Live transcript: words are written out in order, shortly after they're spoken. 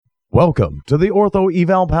Welcome to the Ortho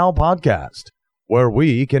Pal podcast, where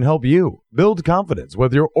we can help you build confidence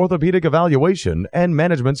with your orthopedic evaluation and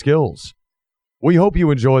management skills. We hope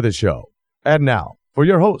you enjoy the show. And now, for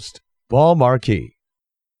your host, Paul Marquis.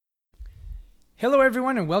 Hello,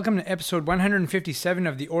 everyone, and welcome to episode 157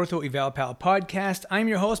 of the Ortho Pal podcast. I'm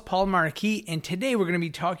your host, Paul Marquis, and today we're going to be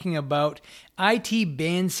talking about IT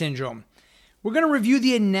band syndrome. We're going to review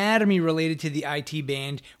the anatomy related to the IT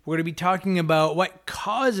band. We're going to be talking about what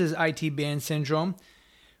causes IT band syndrome.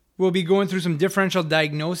 We'll be going through some differential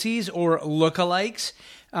diagnoses or lookalikes.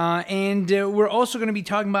 And we're also going to be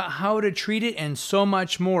talking about how to treat it and so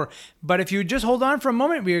much more. But if you just hold on for a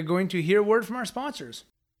moment, we are going to hear a word from our sponsors.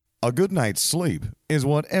 A good night's sleep is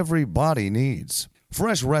what every body needs.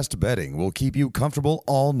 Fresh Rest bedding will keep you comfortable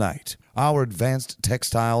all night. Our advanced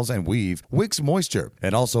textiles and weave wicks moisture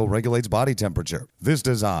and also regulates body temperature. This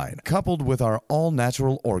design, coupled with our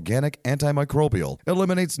all-natural organic antimicrobial,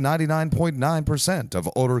 eliminates 99.9% of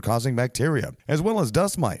odor-causing bacteria, as well as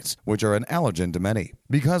dust mites, which are an allergen to many.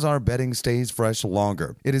 Because our bedding stays fresh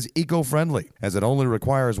longer, it is eco-friendly, as it only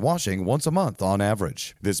requires washing once a month on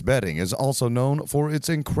average. This bedding is also known for its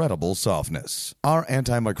incredible softness. Our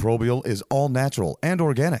antimicrobial is all-natural and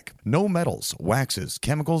organic. No metals, waxes,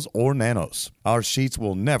 chemicals, or nanos. Our sheets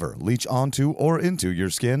will never leach onto or into your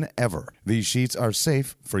skin ever. These sheets are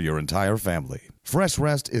safe for your entire family. Fresh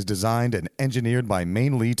Rest is designed and engineered by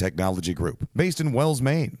Mainly Technology Group, based in Wells,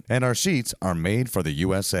 Maine, and our sheets are made for the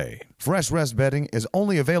USA. Fresh Rest bedding is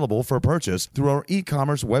only available for purchase through our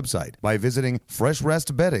e-commerce website by visiting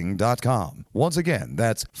freshrestbedding.com. Once again,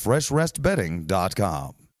 that's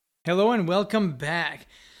freshrestbedding.com. Hello and welcome back.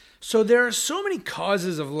 So there are so many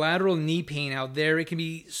causes of lateral knee pain out there. It can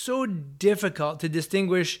be so difficult to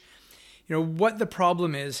distinguish, what the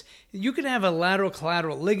problem is. You could have a lateral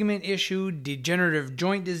collateral ligament issue, degenerative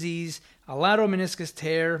joint disease, a lateral meniscus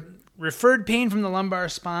tear, referred pain from the lumbar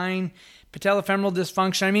spine, patellofemoral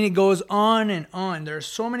dysfunction. I mean, it goes on and on. There are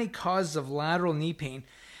so many causes of lateral knee pain.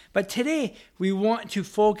 But today, we want to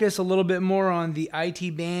focus a little bit more on the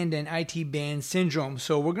IT band and IT band syndrome.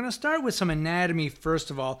 So we're going to start with some anatomy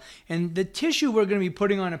first of all. And the tissue we're going to be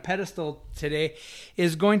putting on a pedestal today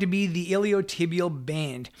is going to be the iliotibial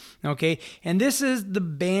band. Okay, and this is the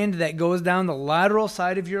band that goes down the lateral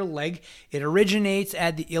side of your leg. It originates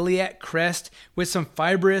at the iliac crest with some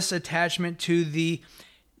fibrous attachment to the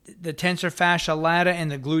tensor fascia lata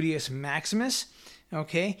and the gluteus maximus.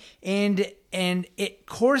 Okay, and it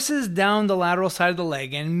courses down the lateral side of the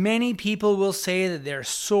leg, and many people will say that they're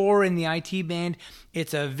sore in the IT band.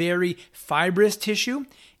 It's a very fibrous tissue.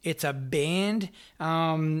 It's a band,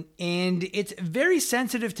 and it's very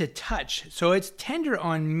sensitive to touch. So it's tender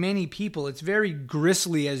on many people. It's very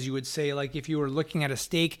gristly, as you would say, like if you were looking at a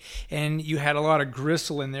steak and you had a lot of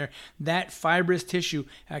gristle in there. That fibrous tissue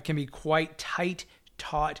can be quite tight,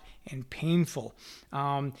 taut, and painful.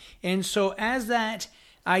 And so as that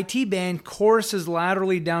IT band courses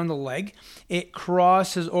laterally down the leg, it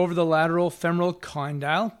crosses over the lateral femoral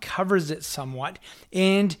condyle, covers it somewhat,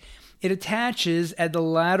 and it attaches at the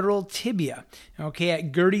lateral tibia. Okay,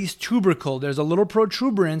 at Gerdy's tubercle, there's a little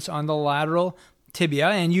protuberance on the lateral tibia,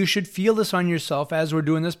 and you should feel this on yourself as we're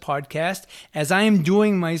doing this podcast, as I am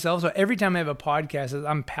doing myself. So every time I have a podcast,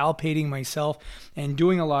 I'm palpating myself and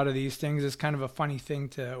doing a lot of these things. It's kind of a funny thing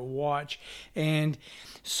to watch. And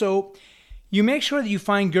so you make sure that you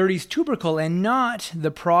find Gerdy's tubercle and not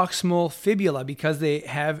the proximal fibula, because they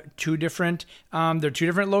have two different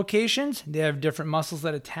locations. They have different muscles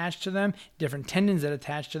that attach to them, different tendons that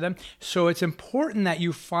attach to them. So it's important that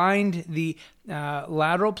you find the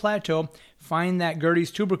lateral plateau, find that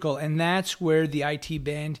Gerdy's tubercle, and that's where the IT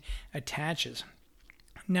band attaches.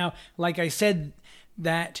 Now, like I said,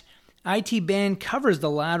 that IT band covers the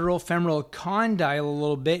lateral femoral condyle a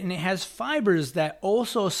little bit, and it has fibers that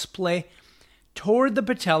also splay toward the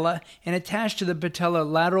patella and attach to the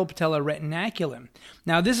lateral patella retinaculum.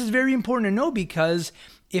 Now, this is very important to know, because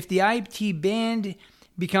if the IT band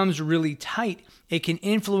becomes really tight, it can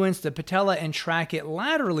influence the patella and track it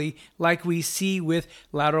laterally, like we see with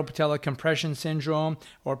lateral patella compression syndrome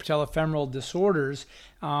or patellofemoral disorders.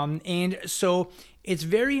 And so it's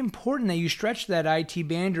very important that you stretch that IT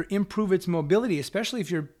band or improve its mobility, especially if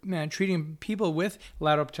you're treating people with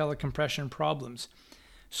lateral patella compression problems.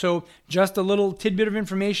 So just a little tidbit of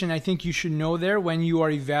information I think you should know there when you are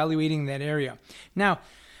evaluating that area. Now,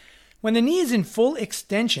 when the knee is in full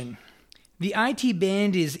extension, the IT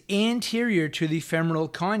band is anterior to the femoral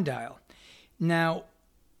condyle. Now,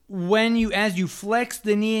 as you flex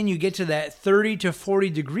the knee and you get to that 30 to 40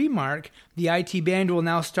 degree mark, the IT band will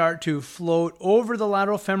now start to float over the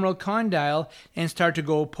lateral femoral condyle and start to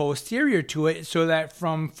go posterior to it, so that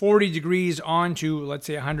from 40 degrees on to, let's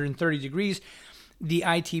say, 130 degrees, the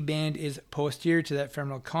IT band is posterior to that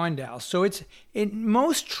femoral condyle. So it's in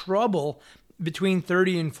most trouble between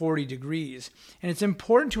 30 and 40 degrees. And it's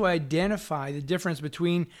important to identify the difference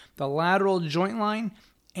between the lateral joint line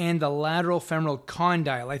and the lateral femoral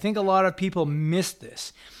condyle. I think a lot of people miss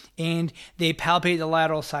this, and they palpate the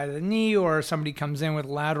lateral side of the knee, or somebody comes in with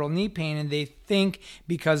lateral knee pain and they think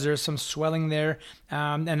because there's some swelling there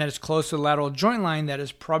and that it's close to the lateral joint line, that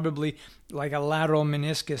is probably like a lateral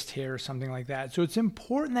meniscus tear or something like that. So it's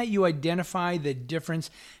important that you identify the difference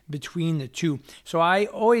between the two. So I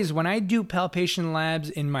always, when I do palpation labs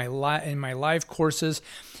in my live courses,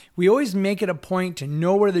 we always make it a point to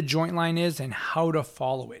know where the joint line is and how to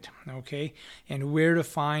follow it, okay? And where to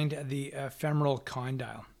find the femoral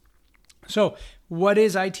condyle. So what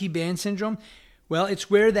is IT band syndrome? Well, it's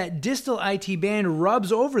where that distal IT band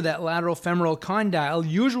rubs over that lateral femoral condyle,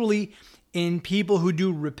 usually in people who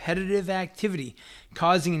do repetitive activity,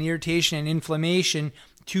 causing an irritation and inflammation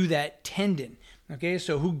to that tendon. Okay,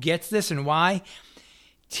 so who gets this and why?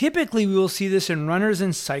 Typically, we will see this in runners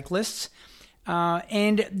and cyclists.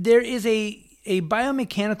 And there is a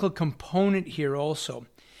biomechanical component here also.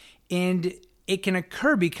 And it can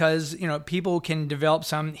occur because, people can develop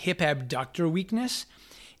some hip abductor weakness.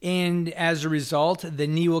 And as a result, the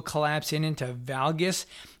knee will collapse into valgus.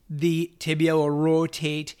 The tibia will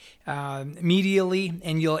rotate medially,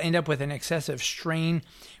 and you'll end up with an excessive strain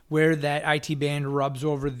where that IT band rubs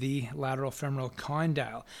over the lateral femoral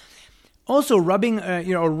condyle. Also, running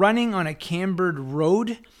on a cambered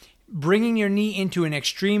road, bringing your knee into an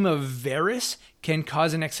extreme of varus can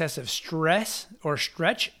cause an excessive stress or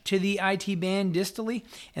stretch to the IT band distally,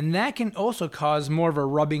 and that can also cause more of a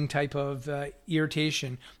rubbing type of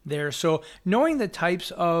irritation there. So knowing the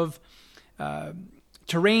types of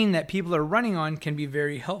terrain that people are running on can be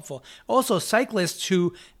very helpful. Also, cyclists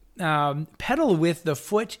who pedal with the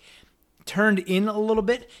foot turned in a little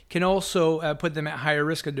bit can also put them at higher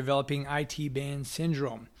risk of developing IT band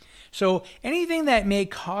syndrome. So anything that may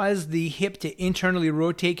cause the hip to internally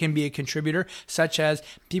rotate can be a contributor, such as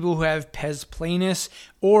people who have pes planus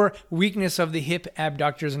or weakness of the hip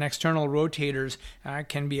abductors and external rotators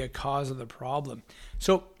can be a cause of the problem.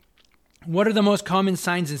 So what are the most common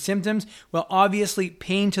signs and symptoms? Well, obviously,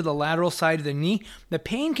 pain to the lateral side of the knee. The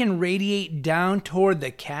pain can radiate down toward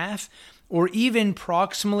the calf or even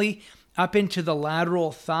proximally up into the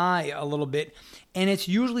lateral thigh a little bit. And it's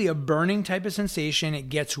usually a burning type of sensation. It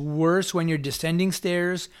gets worse when you're descending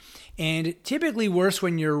stairs, and typically worse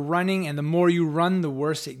when you're running. And the more you run, the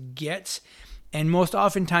worse it gets. And most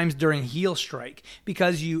oftentimes during heel strike,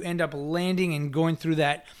 because you end up landing and going through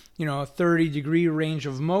that 30-degree range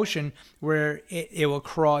of motion where it will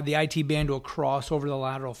cross, the IT band will cross over the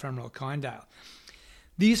lateral femoral condyle.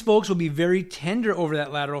 These folks will be very tender over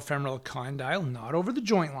that lateral femoral condyle, not over the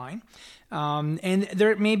joint line. And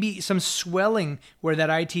there may be some swelling where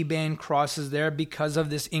that IT band crosses there because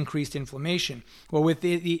of this increased inflammation. Well, with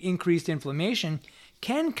the increased inflammation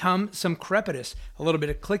can come some crepitus, a little bit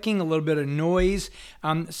of clicking, a little bit of noise,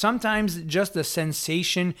 sometimes just the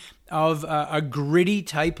sensation of a gritty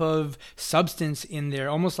type of substance in there,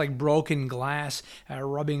 almost like broken glass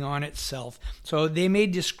rubbing on itself. So they may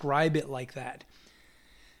describe it like that.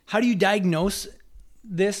 How do you diagnose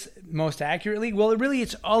this most accurately? Well,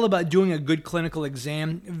 it's all about doing a good clinical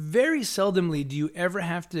exam. Very seldomly do you ever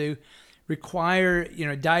have to require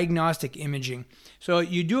diagnostic imaging. So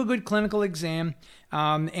you do a good clinical exam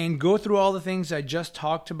and go through all the things I just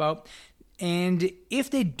talked about. And if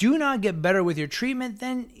they do not get better with your treatment,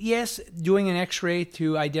 then yes, doing an x-ray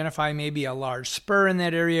to identify maybe a large spur in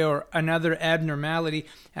that area or another abnormality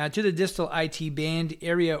to the distal IT band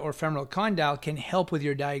area or femoral condyle can help with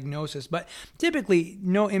your diagnosis. But typically,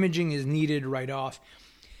 no imaging is needed right off.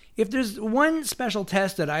 If there's one special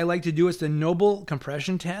test that I like to do, it's the Noble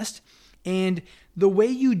compression test. And the way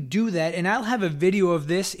you do that, and I'll have a video of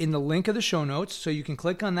this in the link of the show notes, so you can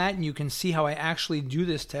click on that and you can see how I actually do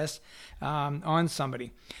this test on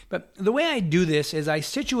somebody. But the way I do this is I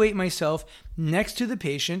situate myself next to the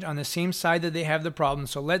patient on the same side that they have the problem.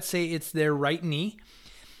 So let's say it's their right knee.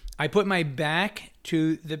 I put my back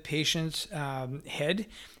to the patient's head,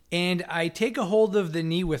 and I take a hold of the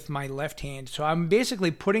knee with my left hand. So I'm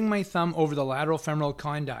basically putting my thumb over the lateral femoral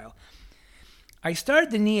condyle. I start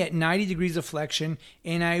the knee at 90 degrees of flexion,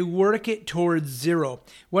 and I work it towards zero.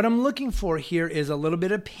 What I'm looking for here is a little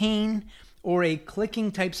bit of pain or a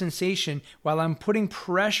clicking type sensation while I'm putting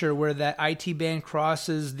pressure where that IT band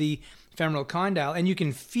crosses the femoral condyle, and you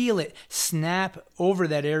can feel it snap over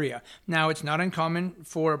that area. Now, it's not uncommon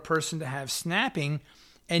for a person to have snapping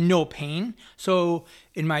and no pain. So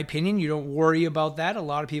in my opinion, you don't worry about that. A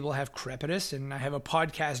lot of people have crepitus, and I have a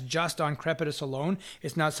podcast just on crepitus alone.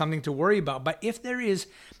 It's not something to worry about. But if there is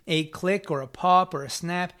a click or a pop or a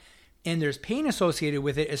snap, and there's pain associated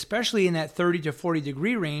with it, especially in that 30 to 40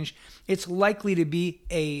 degree range, it's likely to be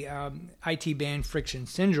a IT band friction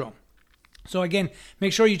syndrome. So again,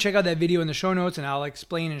 make sure you check out that video in the show notes, and I'll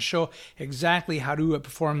explain and show exactly how to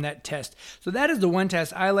perform that test. So that is the one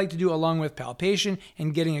test I like to do, along with palpation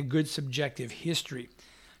and getting a good subjective history.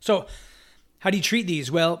 So how do you treat these?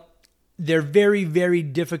 Well, they're very, very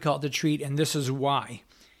difficult to treat, and this is why.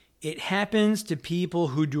 It happens to people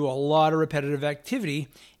who do a lot of repetitive activity,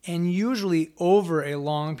 and usually over a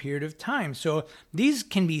long period of time. So these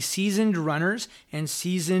can be seasoned runners and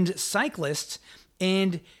seasoned cyclists,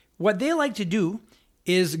 and what they like to do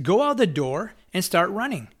is go out the door and start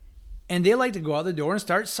running. And they like to go out the door and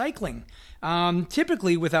start cycling,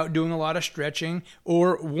 typically without doing a lot of stretching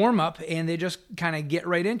or warm up, and they just kind of get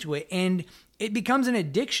right into it. And it becomes an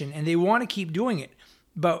addiction, and they want to keep doing it.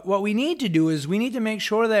 But what we need to do is we need to make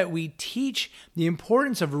sure that we teach the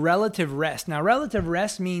importance of relative rest. Now, relative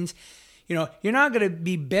rest means, you're not going to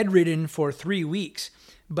be bedridden for 3 weeks.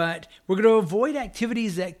 But we're going to avoid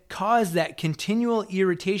activities that cause that continual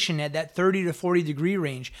irritation at that 30 to 40 degree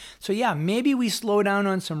range. So yeah, maybe we slow down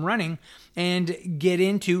on some running and get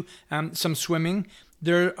into some swimming.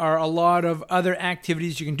 There are a lot of other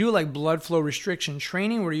activities you can do, like blood flow restriction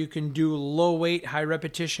training, where you can do low weight, high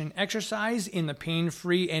repetition exercise in the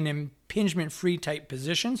pain-free and impingement-free type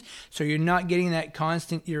positions, so you're not getting that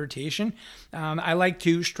constant irritation. I like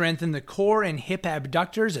to strengthen the core and hip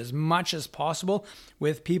abductors as much as possible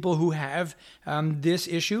with people who have this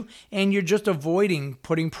issue, and you're just avoiding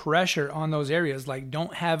putting pressure on those areas. Like,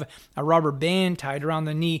 don't have a rubber band tied around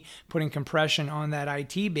the knee, putting compression on that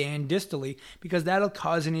IT band distally, because that'll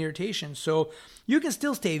cause an irritation. So you can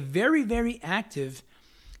still stay very, very active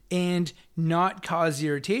and not cause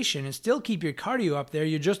irritation and still keep your cardio up there.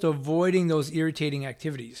 You're just avoiding those irritating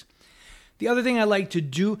activities. The other thing I like to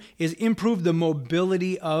do is improve the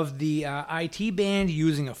mobility of the IT band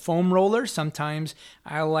using a foam roller. Sometimes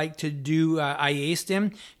I like to do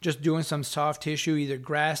IA-stim, just doing some soft tissue, either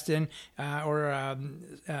Graston or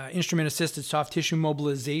instrument-assisted soft tissue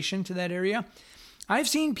mobilization to that area. I've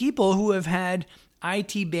seen people who have had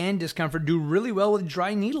IT band discomfort do really well with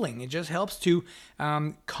dry needling. It just helps to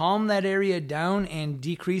calm that area down and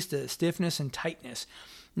decrease the stiffness and tightness.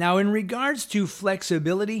 Now, in regards to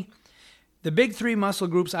flexibility, the big 3 muscle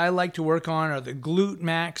groups I like to work on are the glute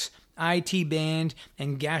max, IT band,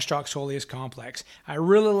 and gastroc soleus complex. I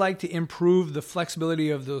really like to improve the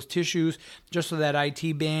flexibility of those tissues just so that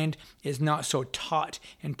IT band is not so taut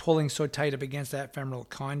and pulling so tight up against that femoral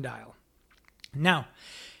condyle. Now,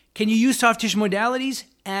 can you use soft tissue modalities?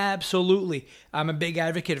 Absolutely. I'm a big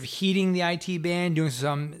advocate of heating the IT band, doing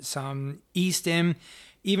some e-stim.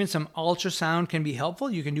 Even some ultrasound can be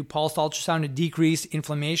helpful. You can do pulsed ultrasound to decrease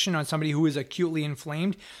inflammation on somebody who is acutely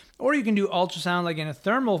inflamed. Or you can do ultrasound like in a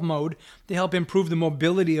thermal mode to help improve the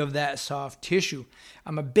mobility of that soft tissue.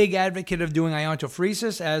 I'm a big advocate of doing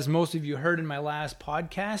iontophoresis, as most of you heard in my last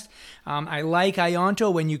podcast. I like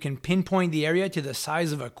ionto when you can pinpoint the area to the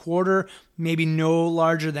size of a quarter, maybe no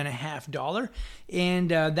larger than $50.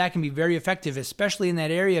 And that can be very effective, especially in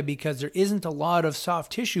that area, because there isn't a lot of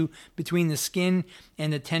soft tissue between the skin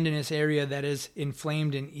and the tendinous area that is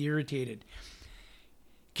inflamed and irritated.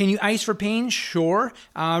 Can you ice for pain? Sure.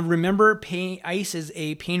 Remember, ice is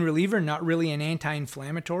a pain reliever, not really an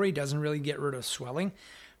anti-inflammatory. It doesn't really get rid of swelling.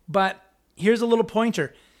 But here's a little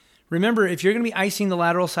pointer. Remember, if you're going to be icing the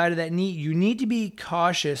lateral side of that knee, you need to be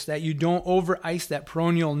cautious that you don't over-ice that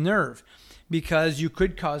peroneal nerve, because you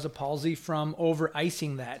could cause a palsy from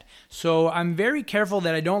over-icing that. So I'm very careful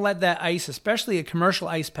that I don't let that ice, especially a commercial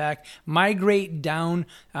ice pack, migrate down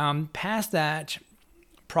past that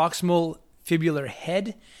proximal fibular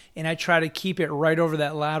head, and I try to keep it right over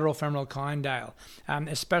that lateral femoral condyle,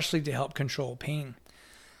 especially to help control pain.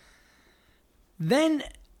 Then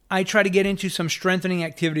I try to get into some strengthening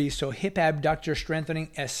activities, so hip abductor strengthening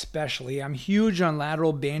especially. I'm huge on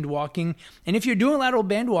lateral band walking, and if you're doing lateral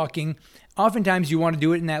band walking, Oftentimes you want to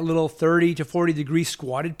do it in that little 30 to 40 degree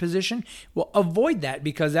squatted position. Well, avoid that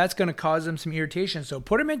because that's going to cause them some irritation. So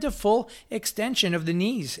put them into full extension of the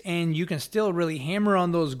knees, and you can still really hammer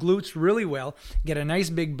on those glutes really well, get a nice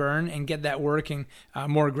big burn, and get that working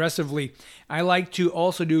more aggressively. I like to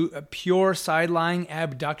also do a pure side-lying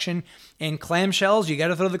abduction and clamshells. You got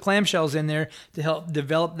to throw the clamshells in there to help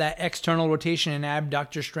develop that external rotation and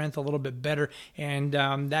abductor strength a little bit better, and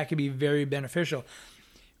that can be very beneficial.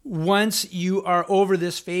 Once you are over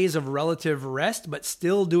this phase of relative rest, but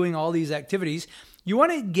still doing all these activities, you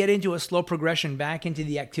want to get into a slow progression back into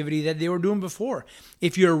the activity that they were doing before.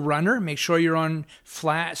 If you're a runner, make sure you're on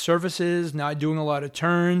flat surfaces, not doing a lot of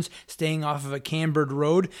turns, staying off of a cambered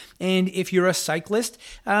road. And if you're a cyclist,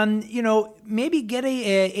 maybe get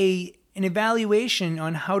an evaluation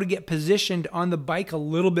on how to get positioned on the bike a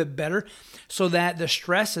little bit better so that the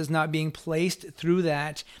stress is not being placed through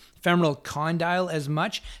that femoral condyle as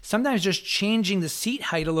much. Sometimes just changing the seat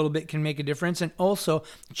height a little bit can make a difference, and also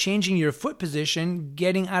changing your foot position,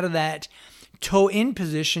 getting out of that toe in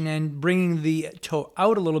position and bringing the toe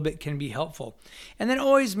out a little bit can be helpful. And then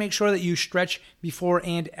always make sure that you stretch before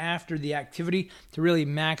and after the activity to really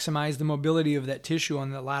maximize the mobility of that tissue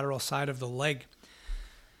on the lateral side of the leg.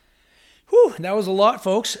 Whew, that was a lot,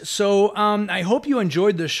 folks. So I hope you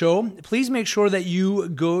enjoyed the show. Please make sure that you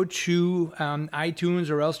go to iTunes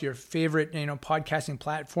or else your favorite podcasting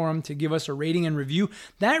platform to give us a rating and review.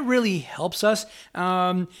 That really helps us.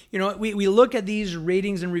 We look at these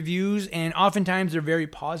ratings and reviews, and oftentimes they're very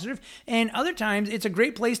positive, and other times it's a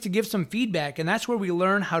great place to give some feedback, and that's where we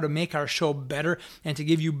learn how to make our show better and to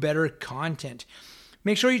give you better content.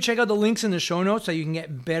 Make sure you check out the links in the show notes so you can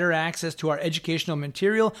get better access to our educational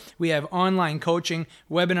material. We have online coaching,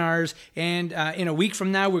 webinars, and in a week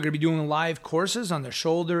from now, we're going to be doing live courses on the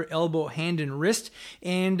shoulder, elbow, hand, and wrist.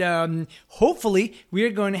 And hopefully, we are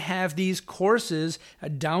going to have these courses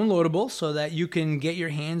downloadable so that you can get your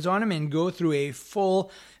hands on them and go through a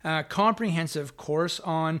full comprehensive course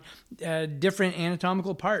on different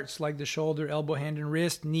anatomical parts like the shoulder, elbow, hand, and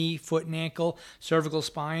wrist, knee, foot and ankle, cervical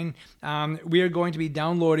spine. We are going to be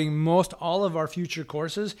downloading most all of our future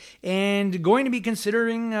courses and going to be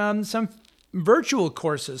considering some virtual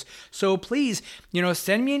courses. So please,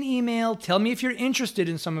 send me an email, tell me if you're interested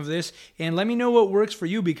in some of this, and let me know what works for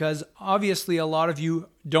you, because obviously a lot of you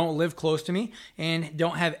don't live close to me and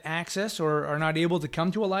don't have access or are not able to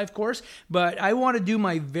come to a live course. But I want to do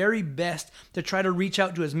my very best to try to reach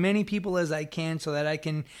out to as many people as I can so that I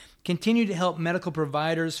can continue to help medical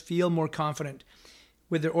providers feel more confident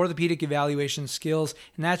with their orthopedic evaluation skills,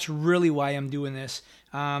 and that's really why I'm doing this.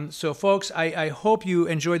 So folks, I hope you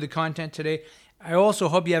enjoyed the content today. I also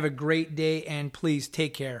hope you have a great day, and please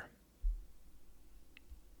take care.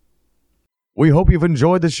 We hope you've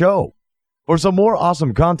enjoyed the show. For some more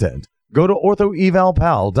awesome content, go to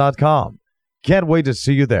orthoevalpal.com. Can't wait to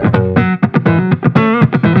see you there.